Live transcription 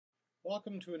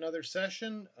Welcome to another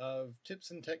session of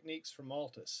Tips and Techniques from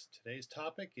Altus. Today's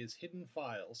topic is hidden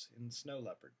files in Snow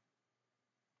Leopard.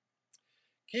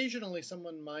 Occasionally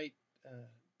someone might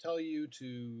tell you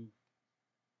to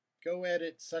go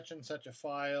edit such and such a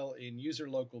file in user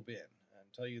local bin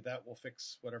and tell you that will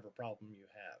fix whatever problem you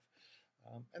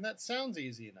have. And that sounds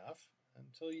easy enough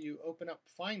until you open up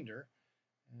Finder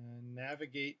and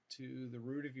navigate to the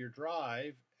root of your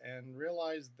drive and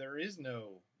realize there is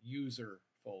no user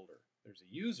folder. There's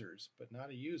a users, but not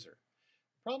a user.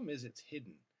 The problem is it's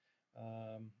hidden.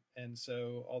 And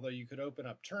so although you could open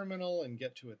up Terminal and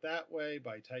get to it that way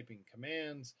by typing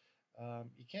commands,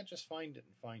 you can't just find it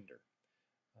in Finder.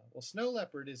 Well, Snow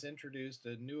Leopard has introduced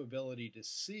a new ability to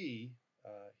see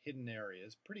hidden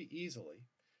areas pretty easily,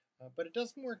 but it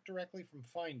doesn't work directly from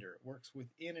Finder. It works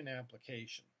within an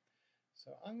application.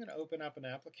 So I'm going to open up an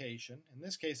application. In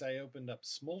this case, I opened up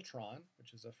Smultron,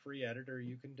 which is a free editor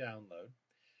you can download.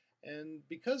 And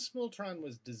because Smultron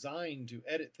was designed to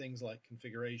edit things like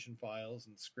configuration files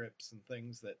and scripts and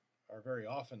things that are very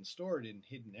often stored in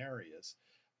hidden areas,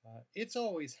 it's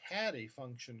always had a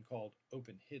function called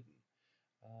Open Hidden.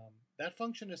 That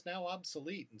function is now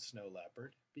obsolete in Snow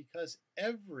Leopard because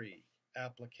every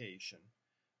application,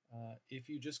 if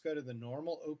you just go to the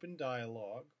normal open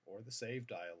dialog or the save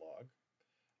dialog,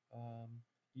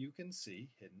 you can see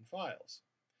hidden files.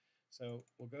 So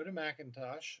we'll go to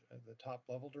Macintosh, the top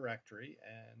level directory,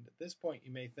 and at this point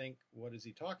you may think, what is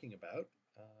he talking about?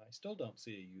 I still don't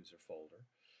see a user folder.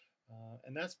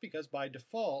 And that's because by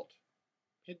default,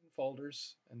 hidden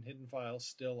folders and hidden files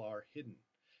still are hidden.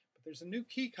 But there's a new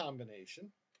key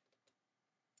combination.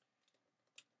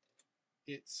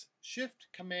 It's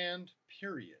Shift-Command-.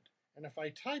 And if I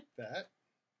type that,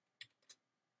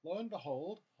 lo and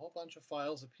behold, a whole bunch of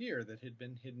files appear that had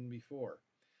been hidden before.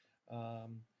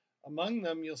 Among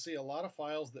them, you'll see a lot of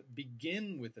files that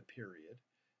begin with a period.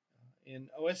 In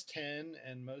OS X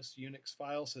and most Unix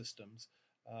file systems,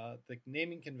 the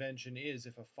naming convention is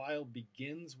if a file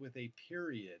begins with a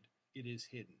period, it is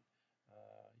hidden.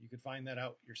 You could find that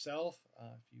out yourself.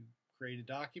 If you create a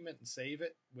document and save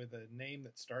it with a name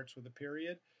that starts with a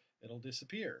period, it'll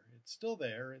disappear. It's still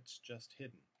there, it's just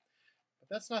hidden. But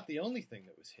that's not the only thing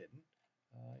that was hidden.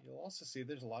 You'll also see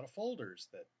there's a lot of folders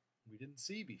that we didn't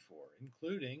see before,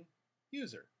 including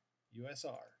user,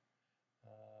 USR.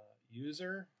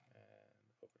 User,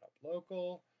 and open up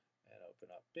local, and open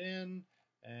up bin,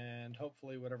 and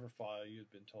hopefully whatever file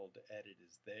you've been told to edit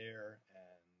is there,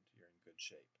 and you're in good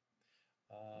shape.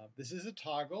 This is a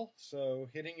toggle, so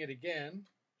hitting it again,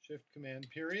 Shift-Command-,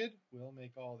 will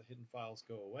make all the hidden files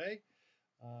go away.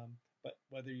 But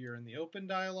whether you're in the open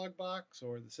dialog box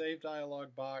or the save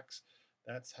dialog box,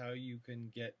 that's how you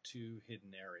can get to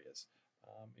hidden areas,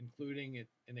 including it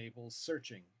enables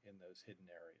searching in those hidden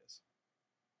areas.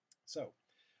 So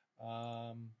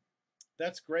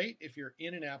that's great if you're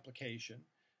in an application.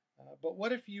 But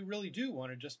what if you really do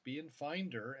want to just be in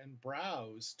Finder and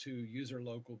browse to user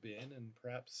local bin and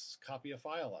perhaps copy a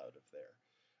file out of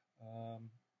there? I'm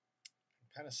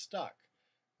kind of stuck.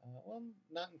 Well,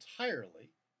 not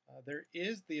entirely. There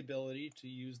is the ability to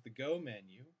use the Go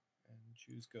menu and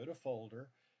choose Go to Folder.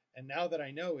 And now that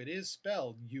I know it is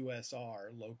spelled USR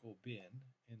local bin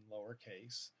in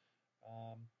lowercase,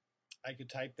 I could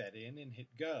type that in and hit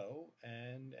Go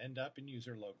and end up in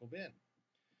user local bin.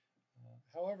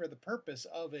 However, the purpose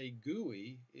of a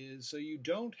GUI is so you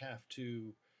don't have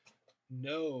to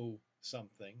know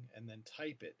something and then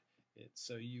type it. It's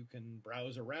so you can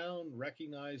browse around,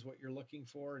 recognize what you're looking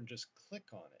for, and just click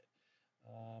on it.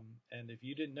 And if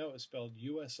you didn't know it was spelled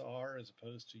USR as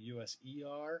opposed to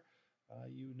USER,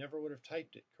 you never would have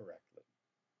typed it correctly.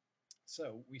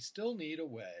 So we still need a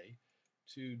way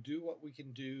to do what we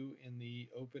can do in the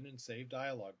open and save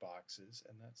dialog boxes,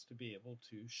 and that's to be able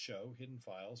to show hidden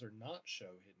files or not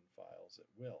show hidden files at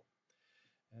will.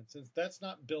 And since that's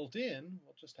not built in,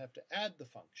 we'll just have to add the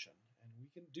function, and we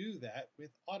can do that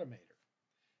with Automator.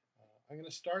 I'm going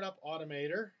to start up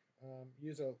Automator,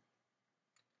 use a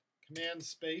Command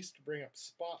space to bring up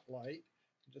Spotlight,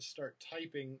 and just start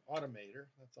typing Automator.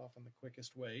 That's often the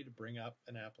quickest way to bring up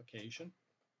an application.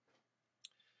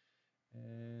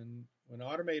 And when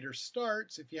Automator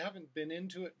starts, if you haven't been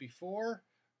into it before,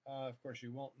 of course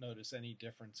you won't notice any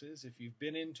differences. If you've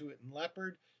been into it in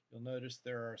Leopard, you'll notice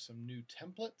there are some new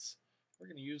templates. We're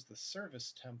going to use the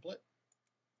service template.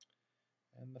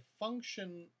 And the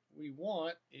function we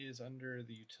want is under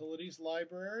the utilities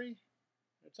library.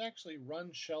 It's actually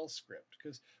run shell script,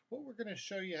 because what we're going to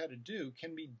show you how to do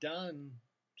can be done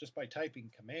just by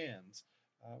typing commands.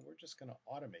 We're just going to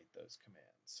automate those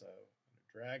commands. So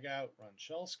I'm going to drag out run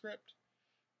shell script.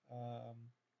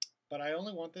 but I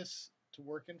only want this to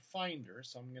work in Finder,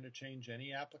 so I'm going to change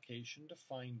any application to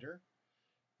Finder.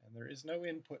 And there is no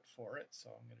input for it, so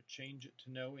I'm going to change it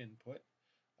to no input.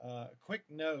 Quick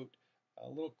note, a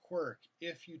little quirk,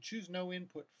 if you choose no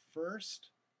input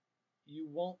first, you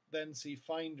won't then see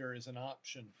Finder as an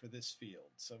option for this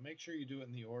field. So make sure you do it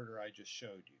in the order I just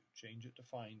showed you. Change it to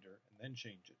Finder and then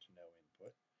change it to no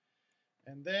input.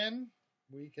 And then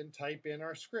we can type in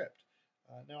our script.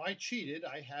 Now I cheated.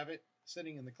 I have it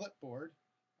sitting in the clipboard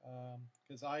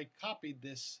because I copied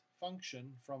this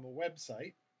function from a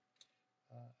website.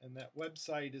 And that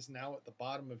website is now at the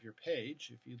bottom of your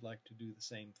page if you'd like to do the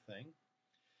same thing.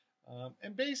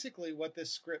 And basically what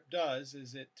this script does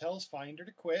is it tells Finder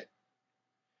to quit.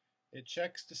 It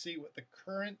checks to see what the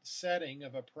current setting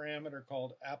of a parameter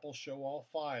called Apple Show All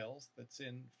Files that's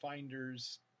in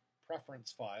Finder's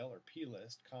preference file or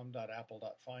plist,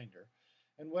 com.apple.finder.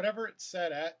 And whatever it's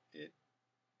set at, it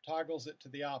toggles it to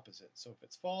the opposite. So if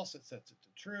it's false, it sets it to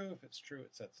true. If it's true,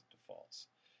 it sets it to false.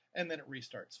 And then it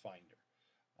restarts Finder.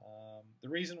 The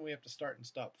reason we have to start and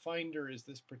stop Finder is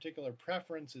this particular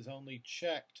preference is only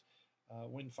checked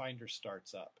when Finder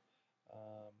starts up.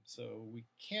 So we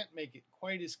can't make it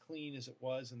quite as clean as it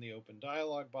was in the open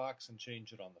dialog box and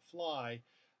change it on the fly,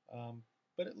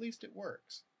 but at least it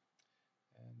works.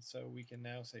 And so we can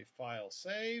now say File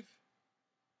Save,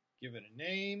 give it a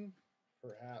name,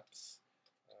 perhaps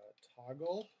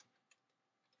Toggle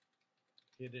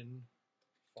Hidden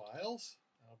Files.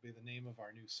 That'll be the name of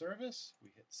our new service. We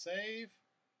hit Save,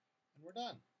 and we're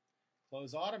done.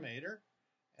 Close Automator,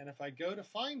 and if I go to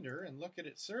Finder and look at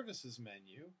its services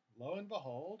menu, lo and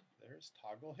behold, there's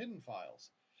Toggle Hidden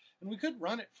Files. And we could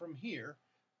run it from here,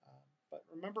 but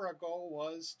remember our goal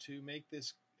was to make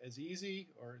this as easy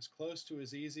or as close to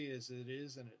as easy as it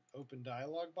is in an open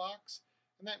dialog box,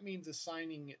 and that means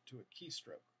assigning it to a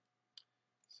keystroke.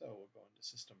 So we'll go into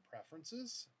System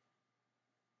Preferences.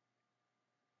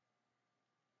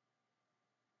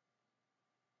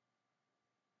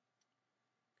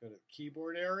 Go to the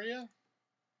keyboard area.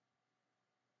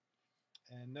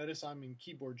 And notice I'm in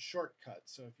keyboard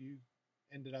shortcuts. So if you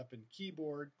ended up in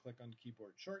keyboard, click on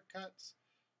keyboard shortcuts.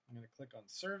 I'm going to click on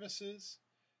services.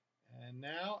 And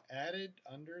now added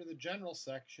under the general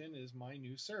section is my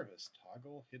new service,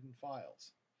 Toggle Hidden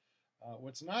Files.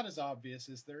 What's not as obvious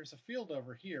is there's a field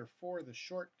over here for the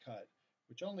shortcut,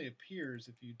 which only appears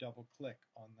if you double click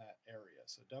on that area.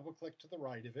 So double click to the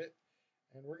right of it,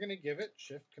 and we're going to give it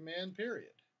Shift-Command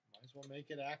period. Might as well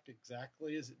make it act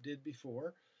exactly as it did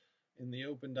before in the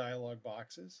open dialog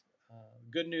boxes.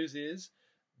 Good news is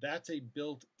that's a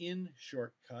built-in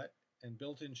shortcut, and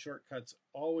built-in shortcuts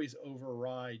always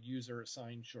override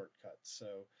user-assigned shortcuts.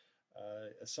 So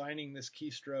assigning this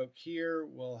keystroke here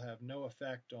will have no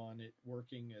effect on it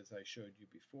working as I showed you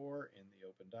before in the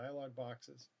open dialog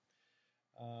boxes.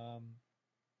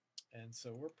 And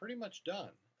so we're pretty much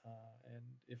done. And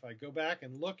if I go back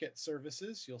and look at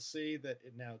services, you'll see that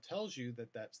it now tells you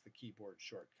that that's the keyboard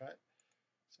shortcut.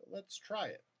 So let's try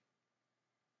it.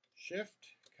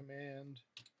 Shift-Command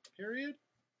period.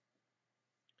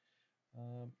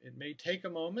 It may take a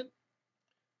moment.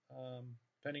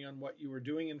 Depending on what you were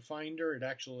doing in Finder, it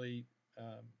actually,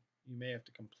 you may have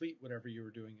to complete whatever you were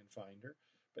doing in Finder.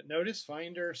 But notice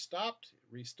Finder stopped,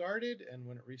 restarted, and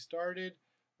when it restarted,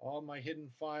 all my hidden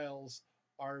files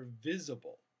are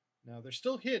visible. Now they're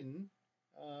still hidden.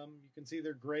 You can see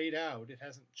they're grayed out. It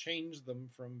hasn't changed them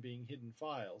from being hidden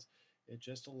files. It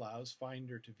just allows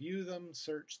Finder to view them,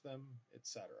 search them,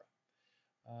 etc.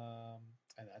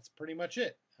 And that's pretty much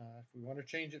it. If we want to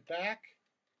change it back,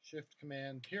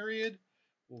 Shift-Command period,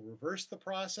 we'll reverse the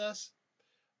process,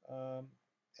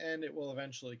 and it will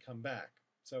eventually come back.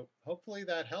 So hopefully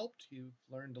that helped. You've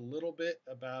learned a little bit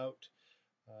about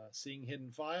seeing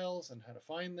hidden files and how to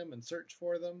find them and search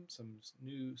for them, some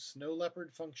new Snow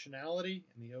Leopard functionality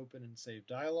in the open and save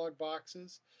dialog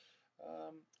boxes,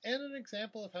 and an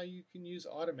example of how you can use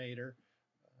Automator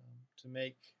to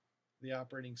make the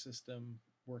operating system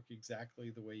work exactly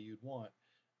the way you'd want,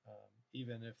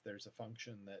 even if there's a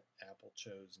function that Apple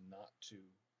chose not to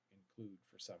include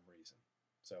for some reason.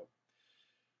 So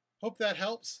hope that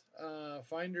helps.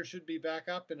 Finder should be back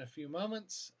up in a few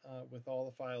moments with all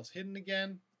the files hidden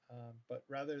again, but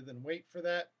rather than wait for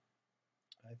that,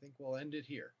 I think we'll end it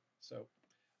here. So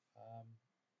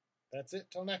that's it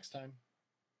till next time.